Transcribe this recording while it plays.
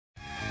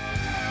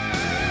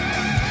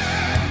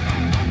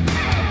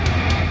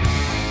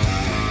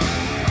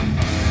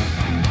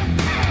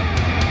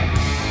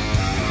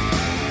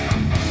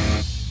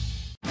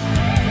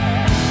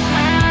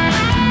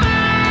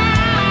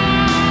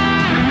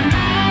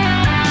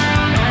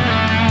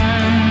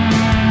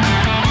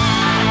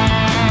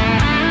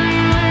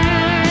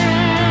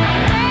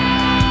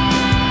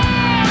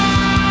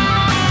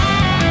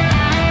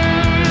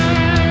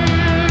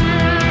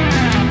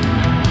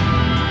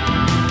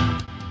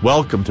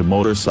Welcome to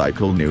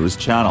Motorcycle News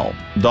channel.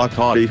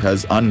 Ducati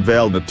has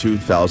unveiled the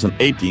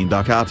 2018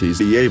 Ducati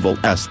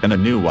XDiavel S in a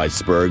new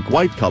Iceberg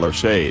White color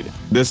shade.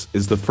 This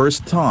is the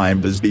first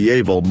time this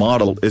XDiavel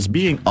model is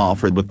being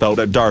offered without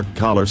a dark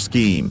color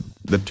scheme.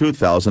 The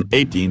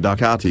 2018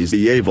 Ducati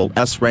XDiavel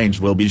S range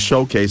will be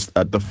showcased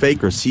at the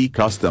Faaker See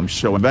custom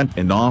show event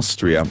in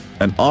Austria,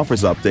 and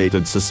offers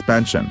updated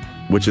suspension,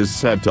 which is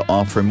said to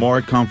offer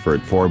more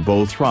comfort for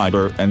both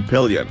rider and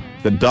pillion.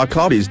 The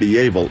Ducati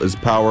XDiavel is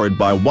powered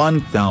by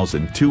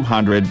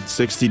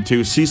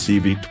 1,262cc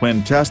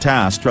V-twin test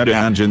Austria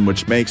engine,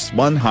 which makes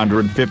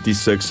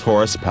 156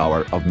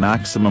 horsepower of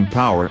maximum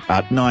power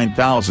at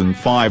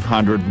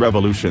 9,500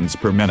 revolutions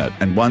per minute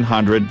and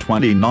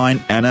 129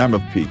 Nm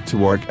of peak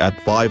torque at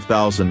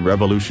 5,000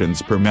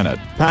 revolutions per minute,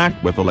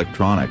 packed with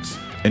electronics,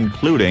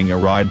 including a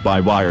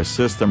ride-by-wire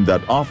system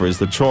that offers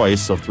the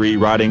choice of 3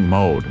 riding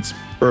modes: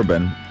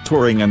 urban,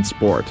 touring and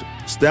sport,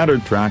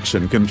 standard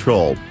traction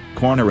control,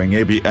 cornering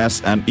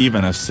ABS, and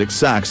even a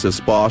 6-axis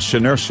Bosch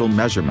inertial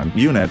measurement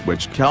unit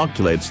which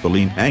calculates the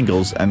lean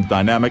angles and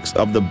dynamics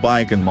of the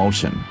bike in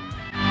motion.